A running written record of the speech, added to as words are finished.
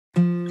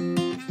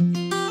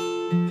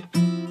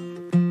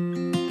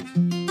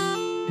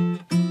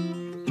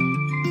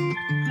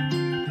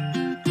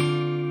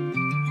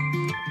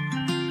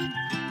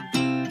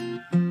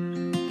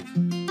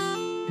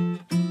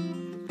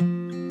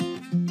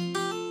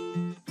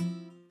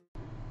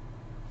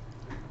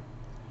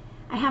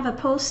I have a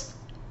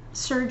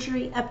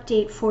post-surgery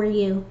update for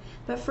you.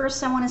 But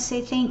first I want to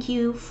say thank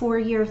you for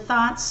your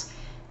thoughts,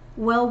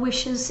 well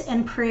wishes,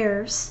 and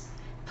prayers.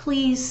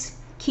 Please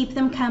keep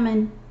them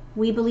coming.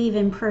 We believe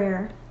in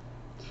prayer.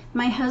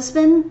 My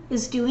husband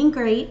is doing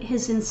great.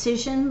 His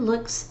incision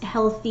looks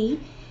healthy.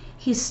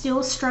 He's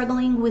still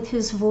struggling with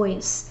his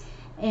voice.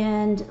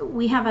 And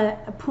we have an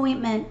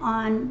appointment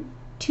on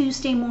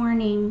Tuesday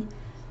morning,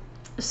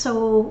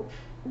 so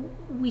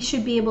we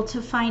should be able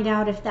to find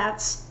out if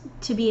that's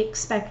to be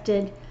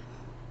expected.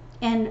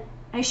 And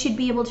I should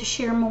be able to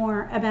share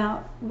more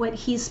about what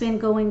he's been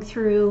going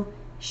through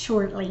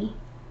shortly.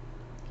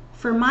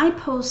 For my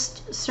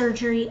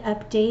post-surgery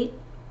update,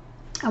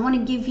 I want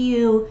to give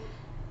you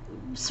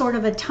sort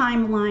of a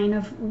timeline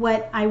of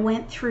what I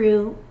went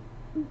through,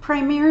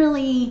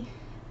 primarily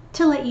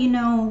to let you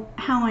know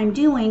how I'm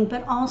doing,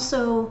 but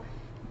also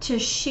to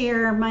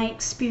share my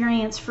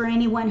experience for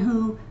anyone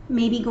who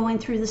may be going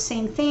through the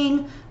same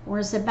thing or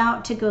is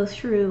about to go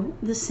through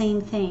the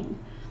same thing.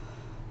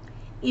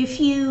 If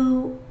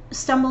you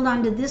stumbled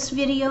onto this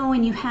video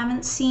and you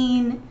haven't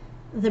seen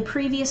the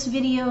previous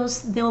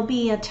videos, there'll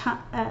be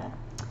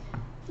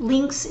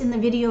links in the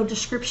video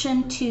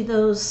description to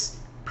those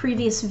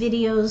previous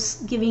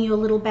videos giving you a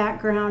little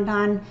background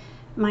on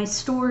my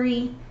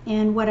story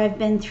and what I've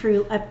been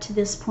through up to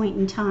this point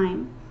in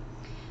time.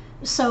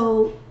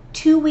 So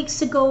 2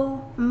 weeks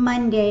ago,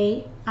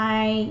 Monday,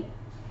 I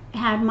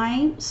had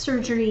my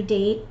surgery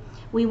date.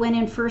 We went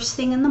in first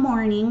thing in the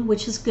morning,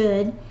 which is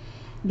good,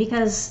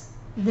 because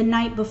the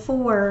night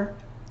before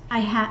I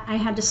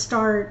had to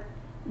start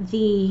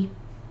the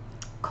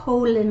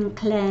colon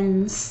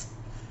cleanse.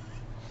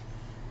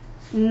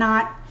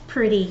 Not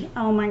pretty.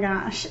 Oh my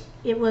gosh.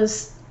 It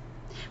was,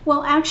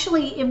 well,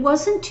 actually it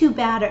wasn't too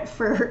bad at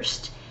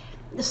first.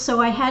 So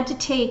I had to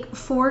take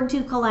 4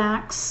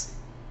 Ducalax,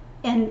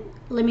 and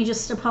let me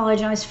just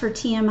apologize for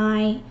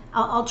TMI.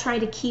 I'll try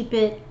to keep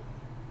it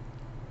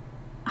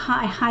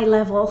high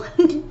level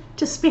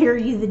to spare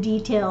you the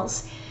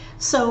details.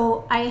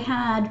 So I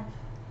had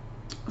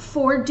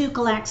 4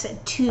 Ducalax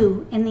at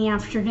 2 in the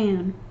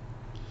afternoon,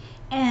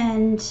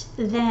 and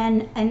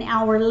then an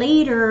hour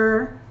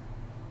later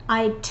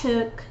I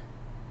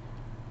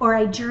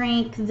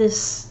drank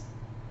this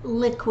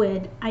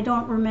liquid. I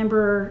don't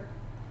remember,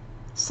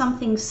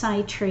 something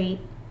citrate.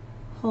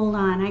 Hold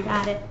on, I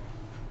got it.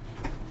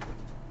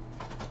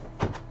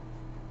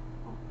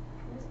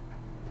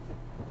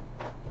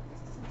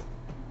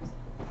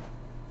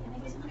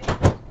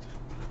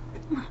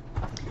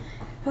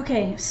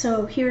 Okay,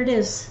 so here it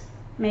is,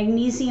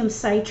 magnesium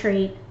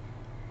citrate.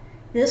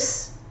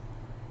 This,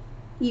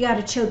 you got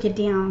to choke it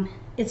down.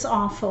 It's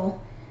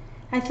awful.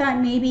 I thought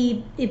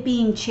maybe it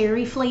being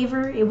cherry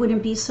flavor, it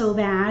wouldn't be so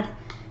bad,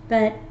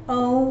 but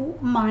oh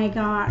my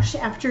gosh,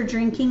 after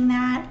drinking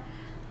that,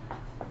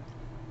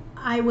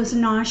 I was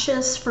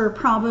nauseous for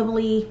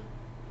probably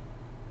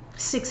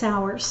 6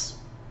 hours.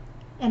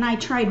 And I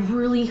tried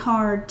really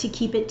hard to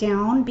keep it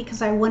down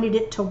because I wanted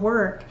it to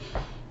work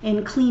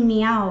and clean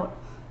me out.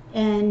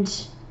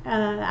 And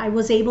I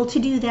was able to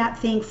do that,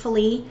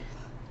 thankfully.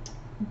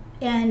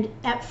 And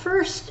at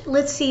first,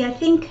 let's see, I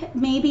think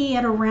maybe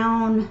at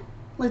around,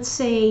 let's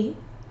say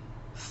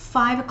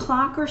 5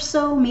 o'clock or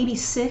so, maybe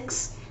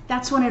 6,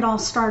 that's when it all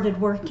started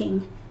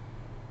working.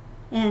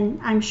 And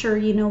I'm sure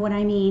you know what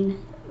I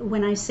mean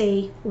when I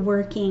say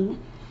working.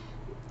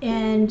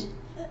 And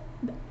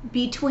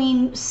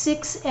between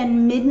 6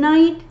 and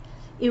midnight,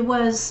 it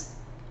was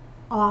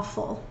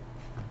awful.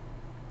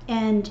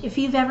 And if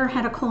you've ever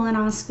had a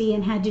colonoscopy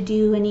and had to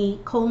do any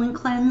colon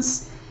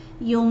cleanse,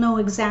 you'll know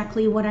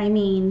exactly what I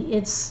mean.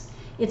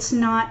 It's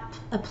not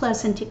a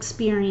pleasant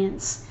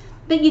experience,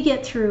 but you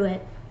get through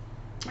it.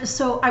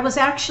 So I was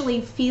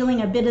actually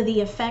feeling a bit of the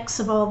effects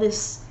of all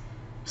this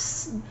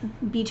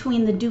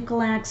between the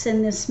Ducalax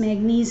and this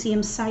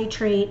magnesium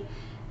citrate.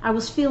 I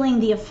was feeling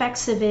the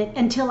effects of it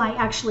until I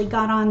actually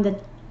got on the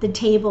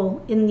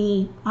table in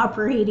the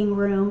operating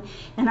room,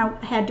 and I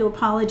had to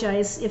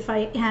apologize if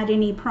I had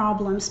any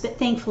problems, but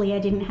thankfully I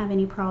didn't have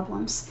any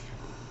problems.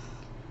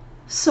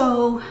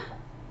 So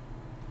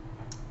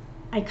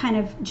I kind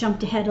of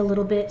jumped ahead a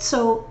little bit.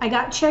 So I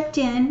got checked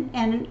in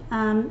and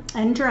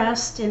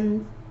undressed,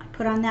 and I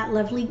put on that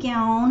lovely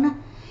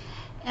gown,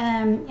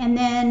 and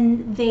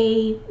then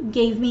they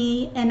gave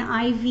me an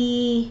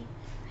IV.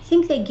 I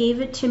think they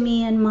gave it to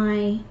me in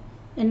my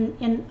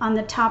on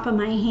the top of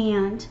my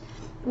hand,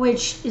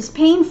 which is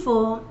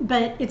painful,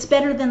 but it's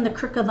better than the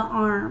crook of the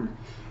arm,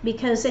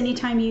 because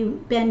anytime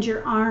you bend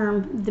your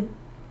arm,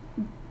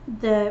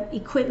 the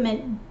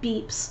equipment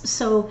beeps.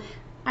 So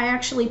I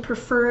actually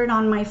prefer it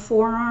on my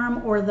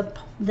forearm or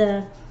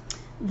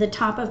the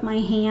top of my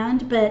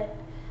hand, but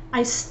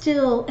I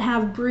still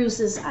have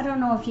bruises. I don't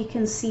know if you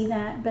can see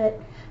that,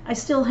 but I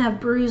still have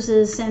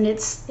bruises, and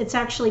it's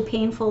actually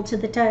painful to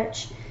the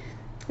touch.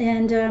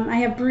 And I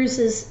have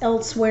bruises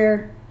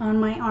elsewhere on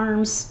my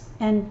arms,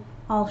 and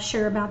I'll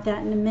share about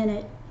that in a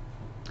minute.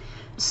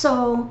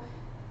 So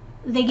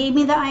they gave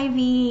me the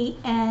IV,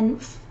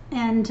 and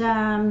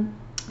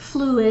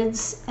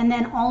fluids, and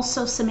then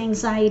also some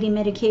anxiety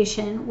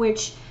medication,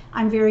 which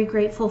I'm very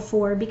grateful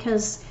for,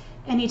 because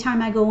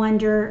anytime I go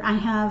under, I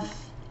have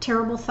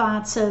terrible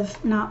thoughts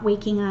of not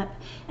waking up.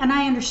 And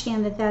I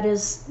understand that that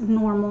is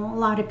normal. A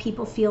lot of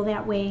people feel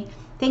that way.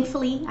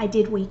 Thankfully, I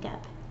did wake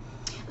up.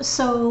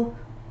 So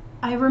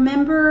I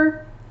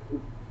remember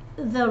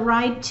the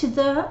ride to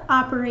the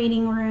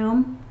operating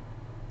room,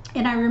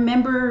 and I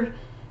remember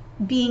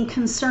being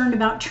concerned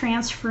about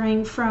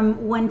transferring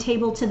from one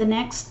table to the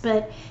next,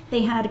 but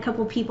they had a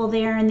couple people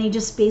there and they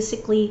just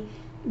basically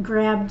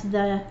grabbed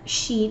the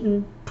sheet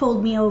and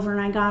pulled me over,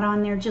 and I got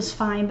on there just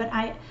fine. But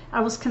I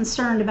was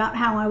concerned about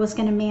how I was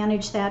going to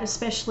manage that,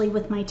 especially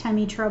with my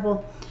tummy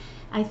trouble.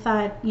 I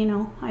thought, you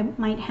know, I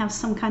might have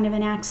some kind of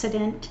an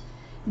accident,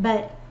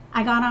 but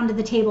I got onto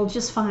the table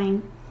just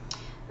fine.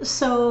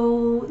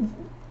 So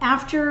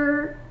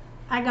after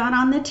I got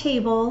on the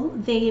table,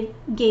 they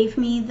gave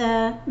me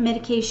the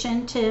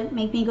medication to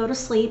make me go to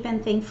sleep,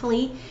 and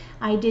thankfully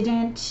I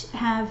didn't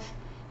have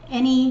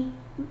any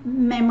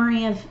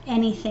memory of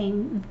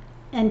anything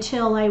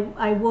until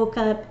I woke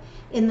up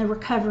in the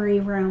recovery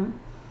room.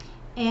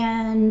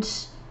 And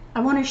I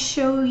want to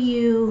show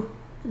you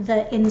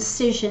the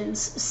incisions.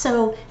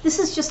 So this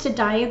is just a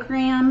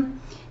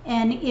diagram,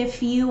 and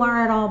if you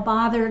are at all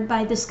bothered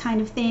by this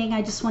kind of thing,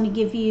 I just want to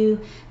give you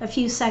a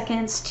few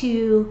seconds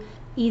to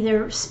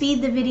either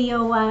speed the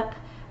video up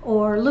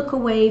or look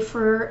away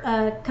for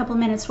a couple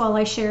minutes while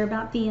I share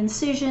about the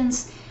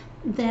incisions.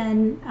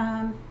 Then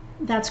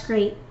that's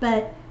great.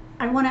 But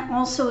I want to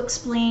also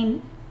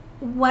explain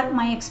what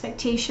my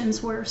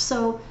expectations were.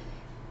 So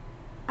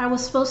I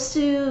was supposed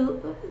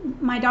to,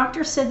 my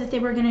doctor said that they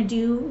were going to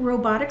do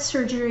robotic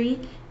surgery,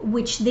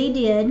 which they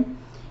did.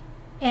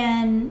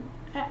 And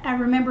I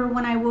remember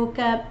when I woke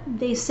up,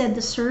 they said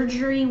the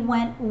surgery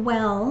went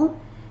well.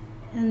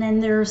 And then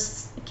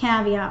there's a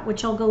caveat,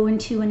 which I'll go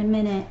into in a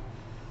minute.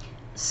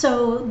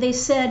 So they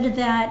said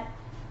that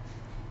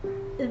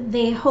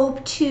they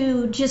hope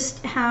to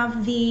just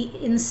have the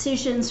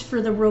incisions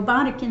for the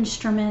robotic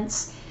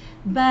instruments,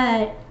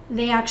 but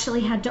they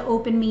actually had to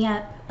open me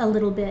up a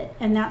little bit,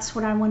 and that's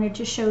what I wanted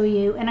to show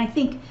you. And I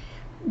think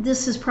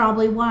this is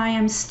probably why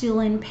I'm still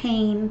in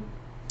pain.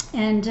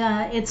 And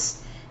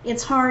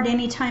it's hard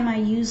anytime I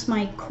use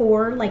my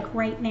core, like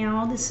right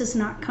now. This is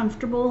not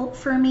comfortable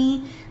for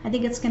me. I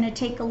think it's going to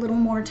take a little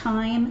more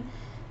time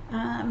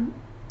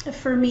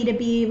for me to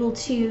be able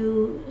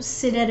to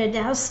sit at a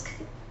desk,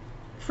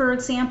 for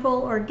example,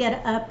 or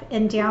get up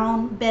and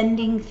down,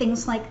 bending,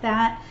 things like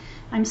that.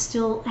 I'm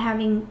still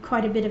having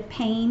quite a bit of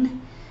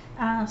pain.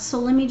 So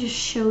let me just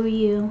show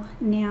you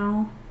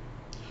now.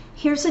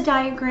 Here's a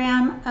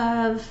diagram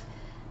of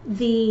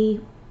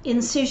the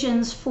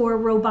incisions for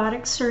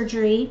robotic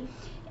surgery.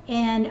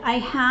 And I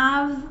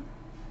have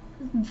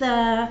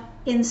the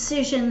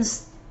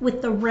incisions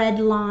with the red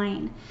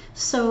line.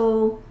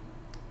 So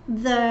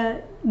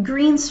the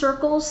green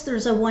circles,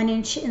 there's a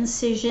 1-inch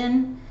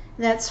incision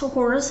that's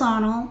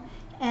horizontal,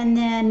 and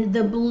then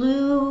the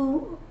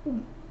blue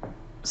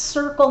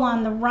circle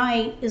on the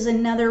right is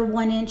another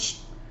 1-inch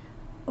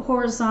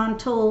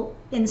horizontal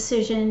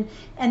incision,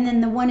 and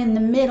then the one in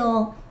the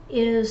middle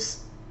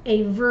is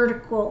a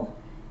vertical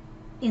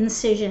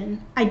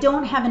incision. I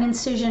don't have an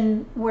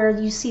incision where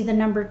you see the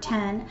number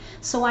 10.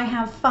 So I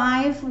have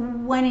 5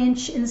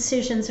 1-inch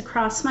incisions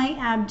across my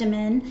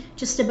abdomen,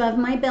 just above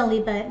my belly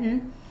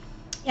button,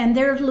 and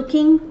they're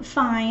looking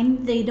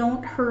fine. They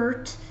don't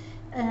hurt.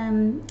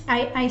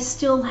 I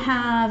still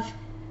have,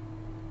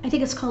 I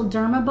think it's called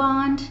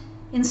Dermabond.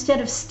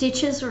 Instead of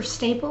stitches or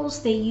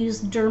staples, they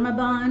use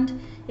Dermabond,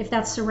 if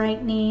that's the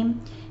right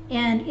name.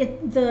 And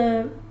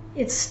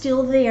it's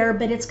still there,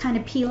 but it's kind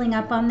of peeling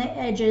up on the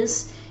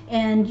edges.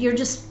 And you're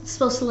just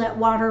supposed to let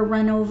water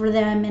run over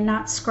them and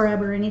not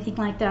scrub or anything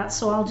like that.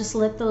 So I'll just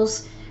let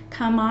those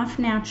come off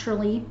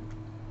naturally.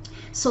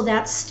 So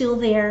that's still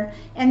there.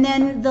 And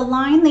then the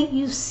line that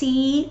you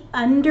see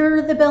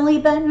under the belly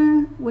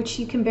button, which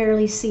you can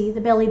barely see,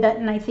 the belly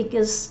button I think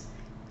is,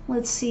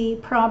 let's see,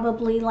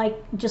 probably like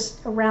just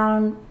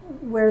around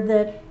where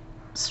the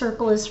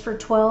circle is for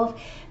 12.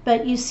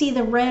 But you see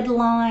the red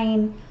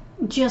line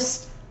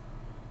just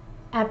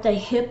at the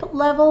hip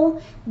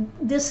level.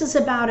 This is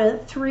about a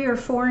 3 or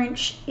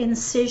 4-inch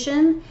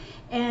incision,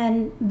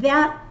 and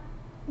that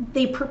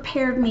they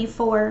prepared me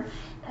for.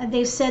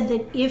 They said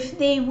that if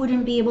they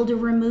wouldn't be able to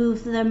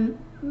remove the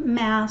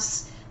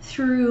mass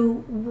through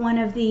one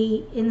of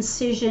the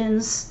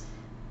incisions,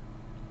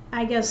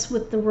 I guess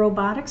with the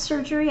robotic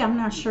surgery, I'm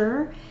not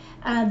sure,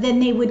 then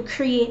they would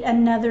create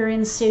another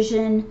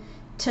incision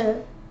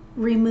to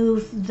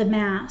remove the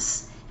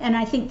mass. And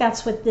I think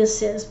that's what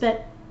this is,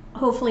 but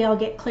hopefully I'll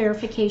get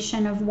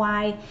clarification of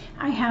why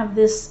I have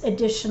this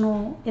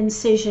additional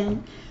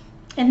incision.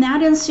 And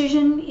that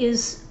incision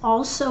is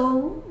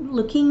also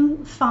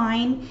looking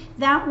fine.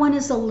 That one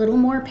is a little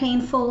more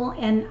painful,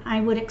 and I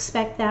would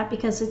expect that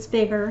because it's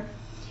bigger.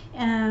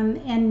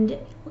 And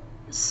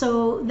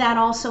so that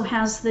also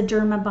has the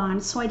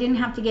Dermabond. So I didn't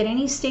have to get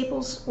any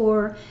staples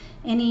or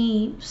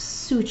any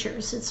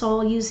sutures. It's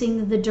all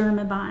using the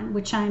Dermabond,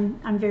 which I'm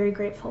very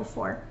grateful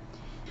for.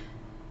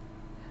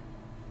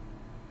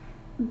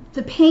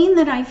 The pain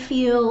that I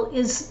feel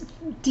is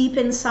deep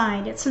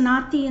inside. It's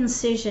not the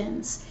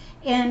incisions.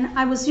 And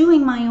I was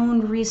doing my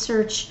own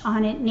research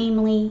on it,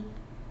 namely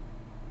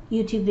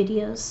YouTube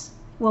videos.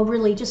 Well,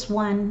 really just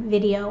one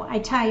video. I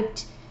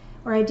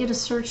did a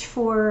search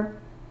for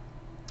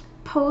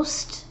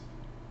post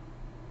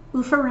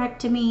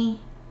oophorectomy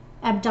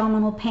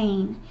abdominal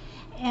pain,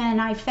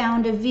 and I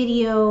found a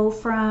video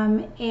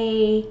from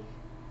a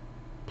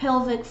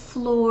pelvic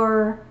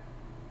floor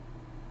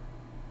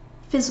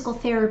physical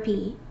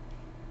therapy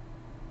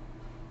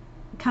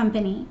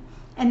company,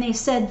 and they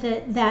said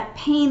that that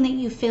pain that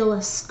you feel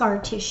is scar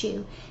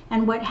tissue,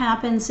 and what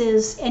happens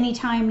is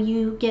anytime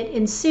you get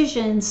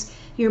incisions,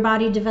 your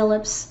body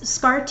develops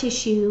scar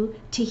tissue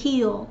to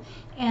heal,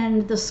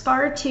 and the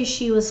scar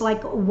tissue is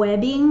like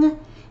webbing,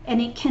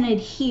 and it can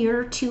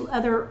adhere to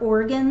other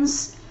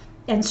organs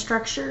and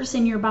structures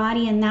in your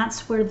body, and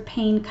that's where the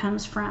pain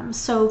comes from.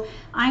 So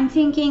I'm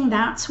thinking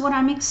that's what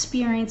I'm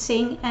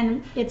experiencing,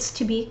 and it's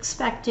to be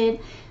expected.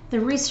 The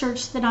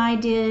research that I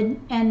did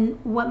and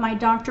what my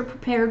doctor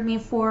prepared me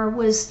for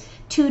was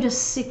 2 to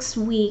 6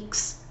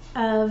 weeks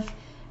of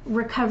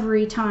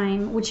recovery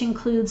time, which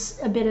includes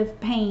a bit of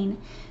pain.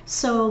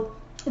 So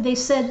they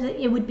said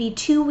that it would be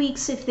 2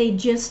 weeks if they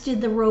just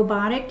did the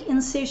robotic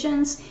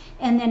incisions,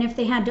 and then if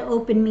they had to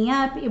open me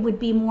up, it would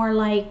be more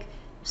like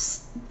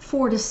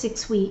 4 to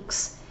 6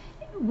 weeks,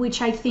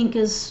 which I think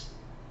is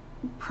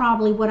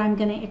probably what I'm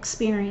going to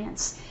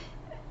experience.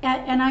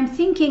 And I'm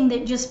thinking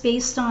that just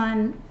based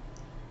on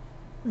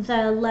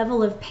the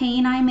level of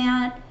pain I'm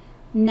at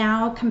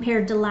now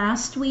compared to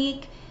last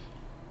week,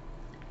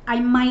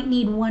 I might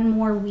need 1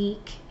 more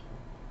week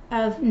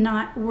of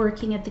not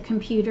working at the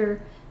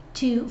computer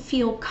to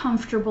feel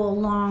comfortable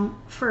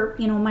long for,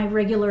 you know, my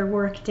regular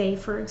work day,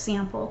 for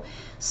example.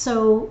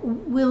 So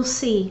we'll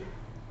see.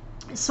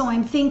 So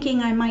I'm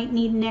thinking I might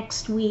need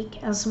next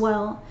week as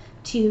well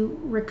to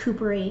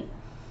recuperate.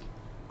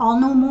 I'll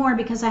know more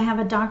because I have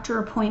a doctor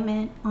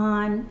appointment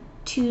on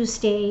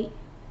Tuesday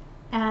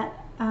at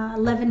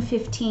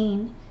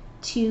 11:15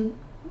 to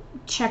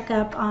check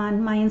up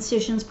on my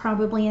incisions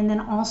probably, and then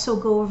also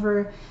go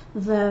over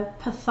the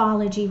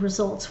pathology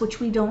results, which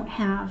we don't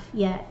have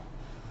yet.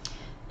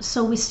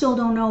 So we still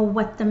don't know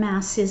what the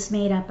mass is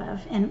made up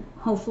of, and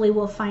hopefully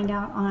we'll find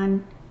out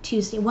on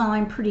Tuesday. Well,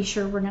 I'm pretty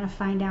sure we're going to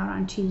find out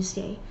on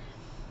Tuesday.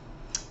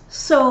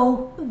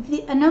 So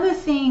another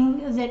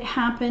thing that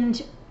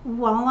happened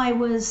while I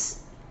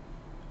was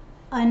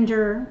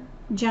under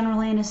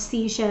general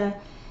anesthesia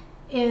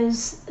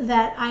is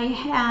that I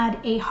had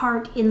a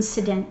heart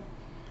incident,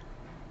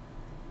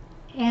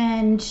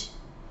 and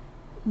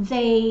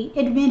they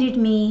admitted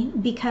me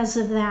because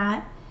of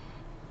that.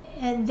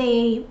 And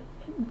they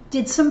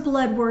did some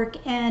blood work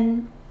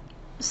and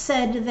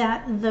said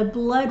that the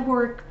blood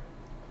work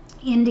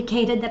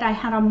indicated that I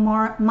had a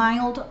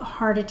mild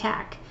heart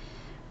attack.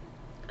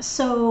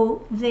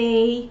 So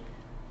they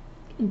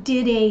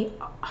did a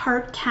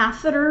heart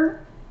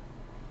catheter.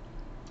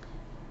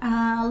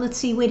 Let's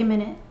see, wait a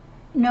minute.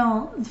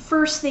 No,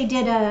 first they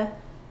did a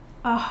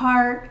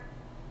heart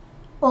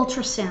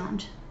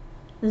ultrasound.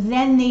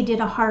 Then they did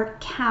a heart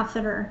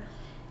catheter.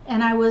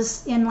 And I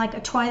was in like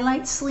a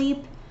twilight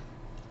sleep,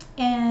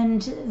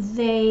 and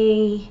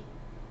they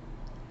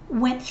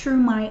went through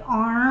my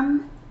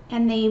arm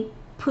and they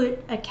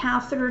put a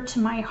catheter to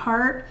my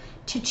heart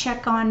to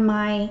check on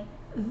my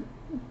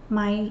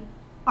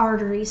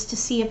arteries to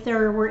see if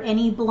there were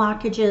any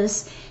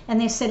blockages,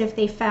 and they said if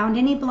they found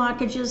any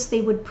blockages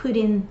they would put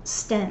in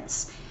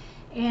stents.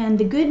 And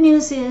the good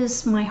news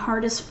is my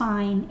heart is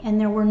fine and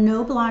there were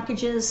no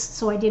blockages,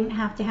 so I didn't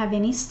have to have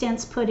any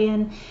stents put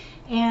in.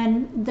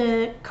 And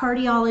the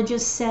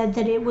cardiologist said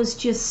that it was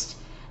just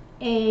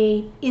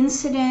a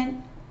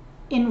incident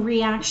in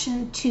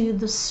reaction to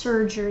the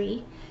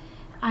surgery.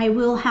 I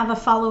will have a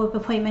follow-up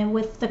appointment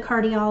with the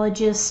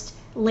cardiologist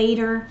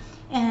later,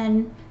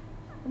 and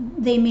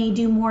they may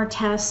do more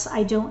tests,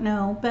 I don't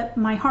know. But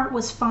my heart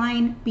was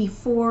fine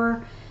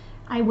before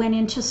I went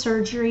into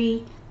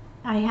surgery.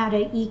 I had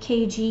an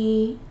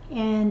EKG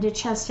and a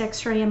chest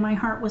x-ray and my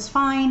heart was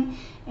fine.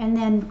 And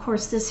then of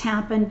course this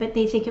happened, but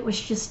they think it was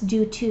just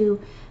due to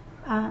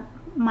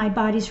my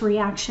body's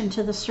reaction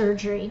to the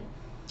surgery.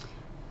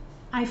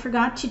 I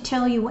forgot to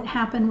tell you what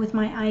happened with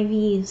my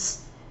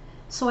IVs.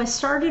 So I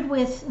started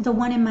with the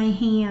one in my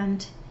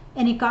hand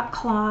and it got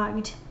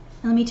clogged.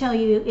 And let me tell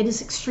you, it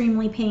is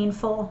extremely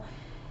painful.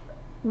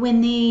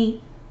 When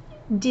they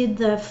did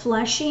the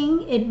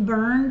flushing, it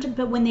burned,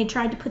 but when they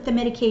tried to put the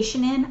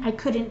medication in, I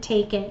couldn't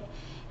take it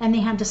and they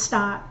had to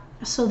stop.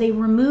 So they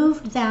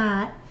removed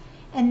that,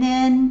 and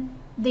then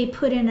they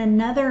put in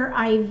another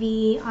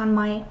IV on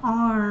my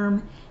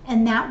arm,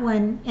 and that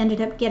one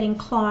ended up getting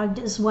clogged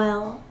as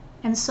well.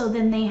 And so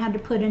then they had to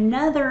put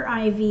another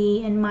IV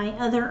in my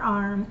other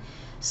arm.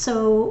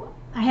 So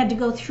I had to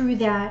go through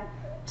that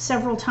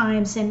several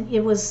times and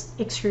it was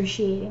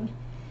excruciating.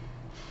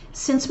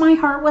 Since my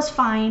heart was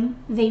fine,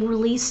 they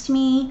released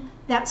me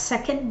that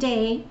second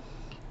day,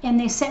 and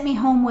they sent me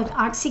home with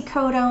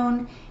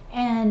oxycodone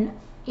and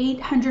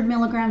 800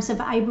 milligrams of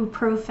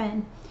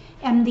ibuprofen.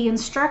 And the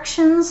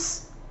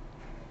instructions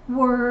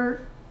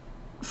were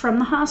from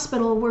the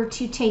hospital were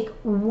to take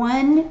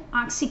 1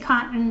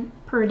 Oxycontin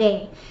per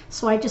day.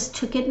 So I just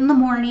took it in the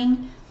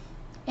morning,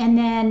 and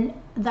then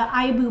the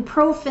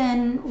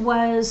ibuprofen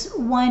was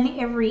 1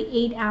 every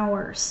 8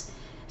 hours.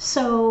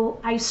 So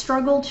I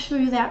struggled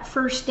through that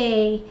first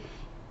day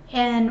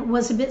and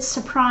was a bit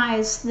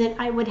surprised that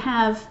I would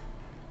have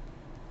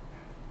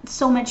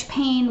so much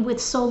pain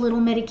with so little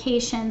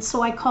medication.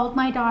 So I called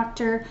my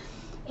doctor,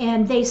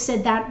 and they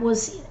said that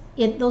was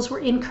it, those were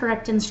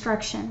incorrect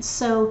instructions.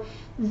 So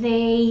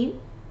they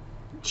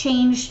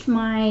changed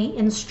my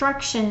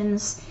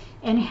instructions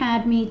and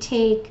had me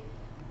take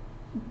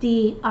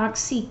the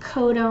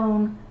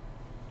oxycodone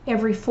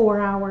every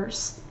 4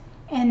 hours,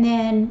 and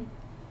then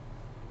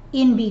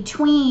in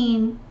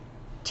between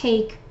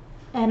take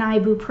an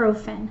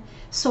ibuprofen.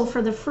 So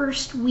for the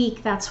first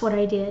week, that's what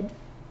I did.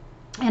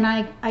 And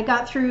I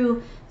got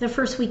through the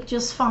first week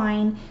just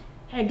fine.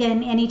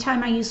 Again,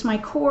 anytime I used my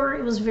core,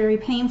 it was very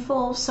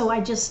painful. So I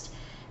just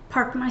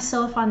parked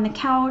myself on the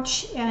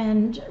couch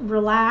and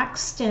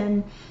relaxed,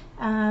 and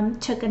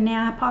took a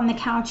nap on the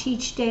couch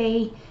each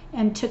day,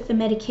 and took the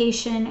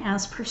medication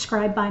as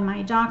prescribed by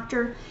my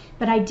doctor.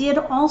 But I did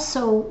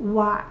also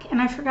walk,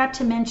 and I forgot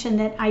to mention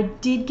that I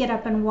did get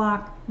up and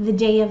walk the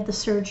day of the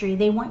surgery.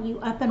 They want you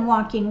up and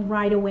walking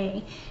right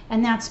away,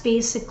 and that's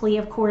basically,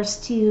 of course,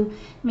 to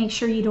make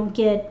sure you don't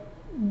get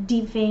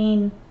deep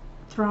vein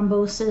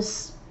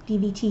thrombosis,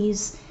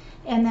 DVTs,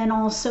 and then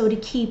also to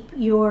keep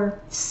your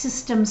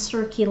system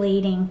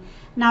circulating,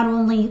 not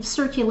only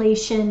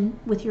circulation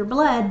with your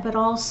blood, but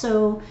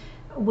also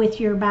with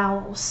your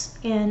bowels.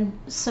 And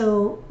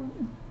so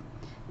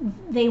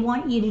they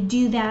want you to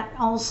do that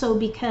also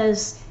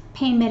because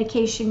pain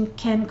medication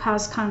can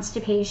cause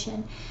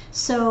constipation.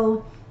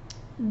 So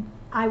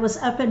I was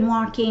up and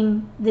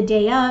walking the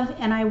day of,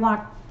 and I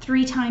walked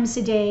 3 times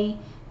a day,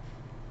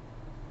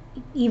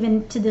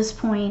 even to this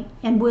point,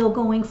 and will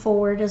going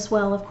forward as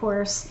well, of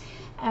course.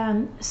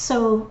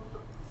 So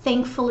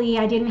thankfully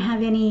I didn't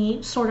have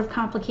any sort of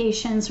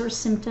complications or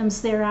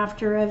symptoms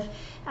thereafter of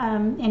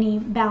any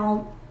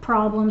bowel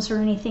problems or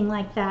anything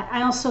like that.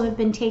 I also have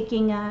been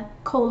taking a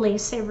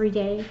Colace every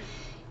day,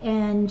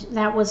 and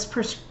that was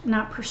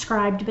not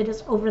prescribed, but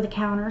it's over the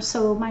counter.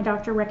 So my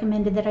doctor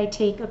recommended that I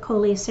take a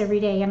Colace every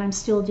day, and I'm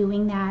still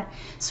doing that.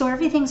 So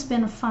everything's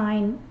been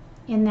fine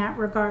in that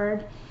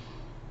regard.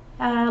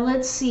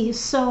 Let's see.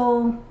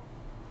 So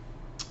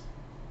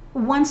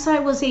once I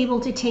was able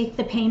to take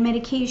the pain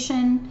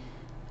medication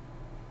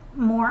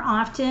more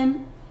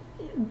often,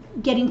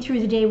 getting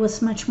through the day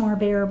was much more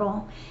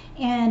bearable.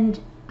 And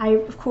I,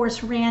 of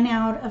course, ran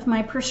out of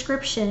my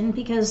prescription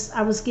because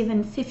I was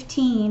given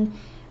 15,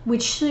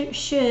 which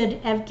should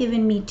have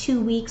given me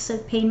 2 weeks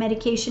of pain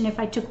medication if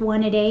I took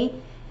 1 a day.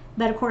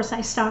 But of course,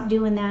 I stopped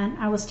doing that.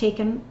 I was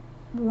taking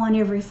 1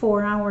 every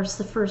 4 hours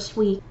the first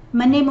week.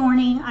 Monday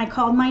morning, I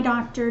called my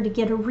doctor to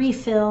get a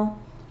refill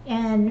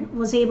and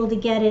was able to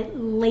get it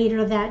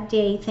later that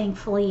day,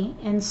 thankfully.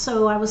 And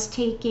so I was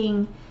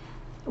taking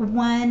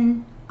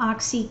 1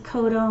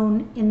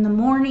 oxycodone in the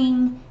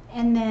morning,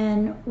 and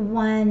then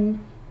 1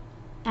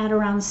 at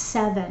around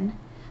 7.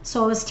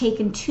 So I was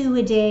taking 2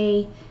 a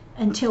day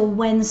until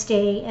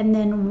Wednesday, and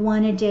then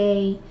 1 a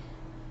day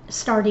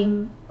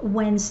starting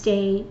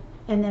Wednesday,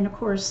 and then of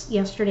course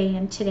yesterday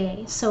and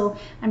today. So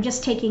I'm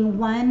just taking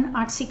 1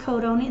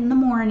 oxycodone in the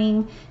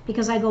morning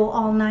because I go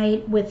all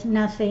night with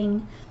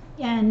nothing,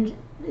 and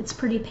it's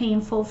pretty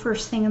painful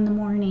first thing in the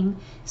morning.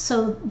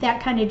 So that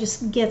kind of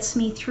just gets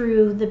me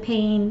through the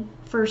pain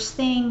first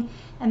thing,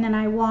 and then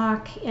I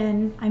walk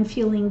and I'm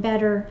feeling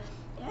better,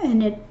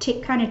 and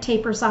it kind of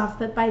tapers off.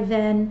 But by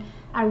then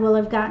I will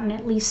have gotten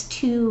at least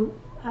 2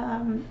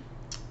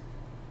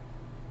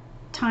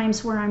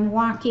 times where I'm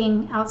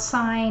walking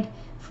outside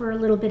for a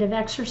little bit of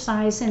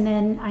exercise, and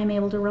then I'm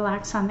able to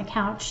relax on the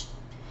couch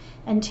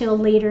until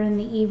later in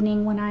the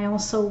evening when I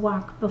also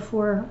walk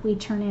before we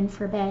turn in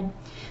for bed.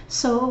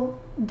 So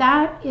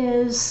that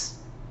is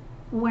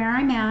where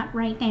I'm at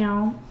right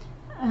now.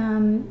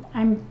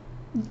 I'm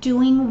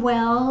doing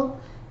well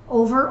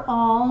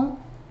overall,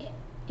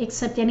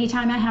 except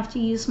anytime I have to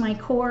use my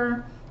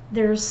core,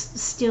 there's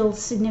still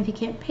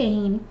significant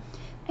pain.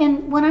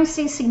 And when I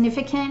say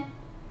significant,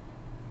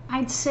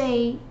 I'd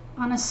say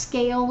on a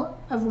scale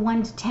of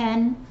 1 to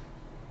 10,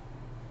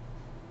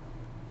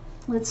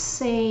 let's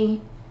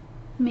say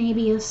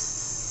maybe a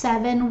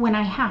 7 when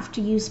I have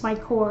to use my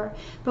core.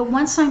 But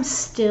once I'm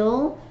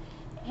still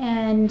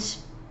and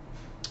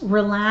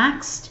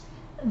relaxed,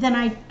 then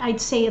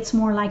I'd say it's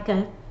more like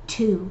a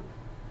 2.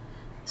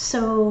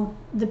 So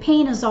the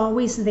pain is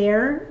always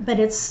there, but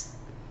it's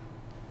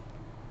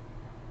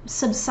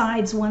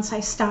subsides once I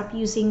stop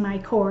using my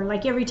core.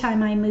 Like every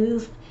time I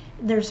move,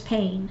 there's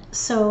pain.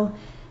 So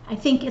I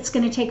think it's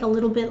going to take a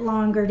little bit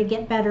longer to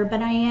get better,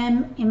 but I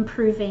am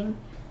improving.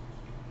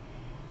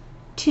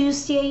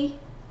 Tuesday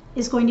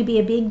is going to be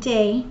a big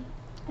day.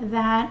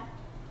 That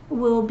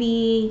will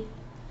be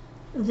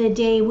the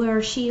day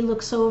where she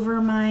looks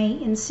over my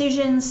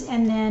incisions,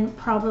 and then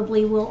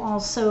probably will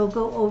also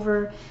go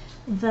over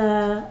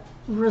the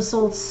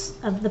results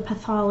of the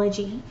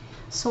pathology.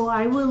 So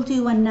I will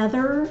do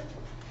another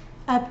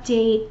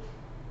update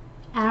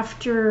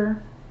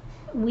after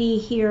we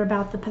hear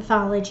about the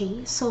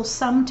pathology. So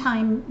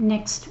sometime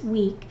next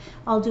week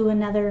I'll do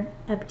another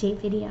update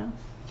video.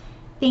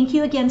 Thank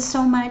you again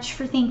so much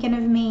for thinking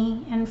of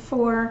me and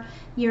for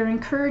your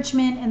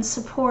encouragement and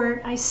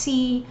support. I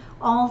see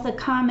all the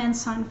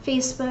comments on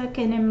Facebook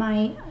and in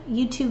my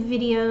YouTube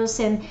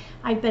videos, and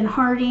I've been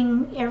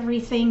hearting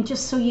everything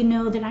just so you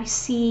know that I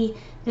see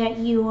that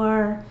you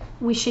are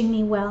wishing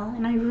me well,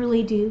 and I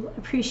really do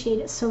appreciate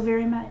it so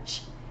very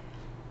much.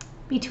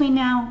 Between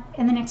now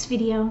and the next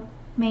video,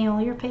 may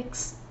all your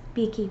pigs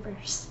be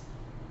keepers.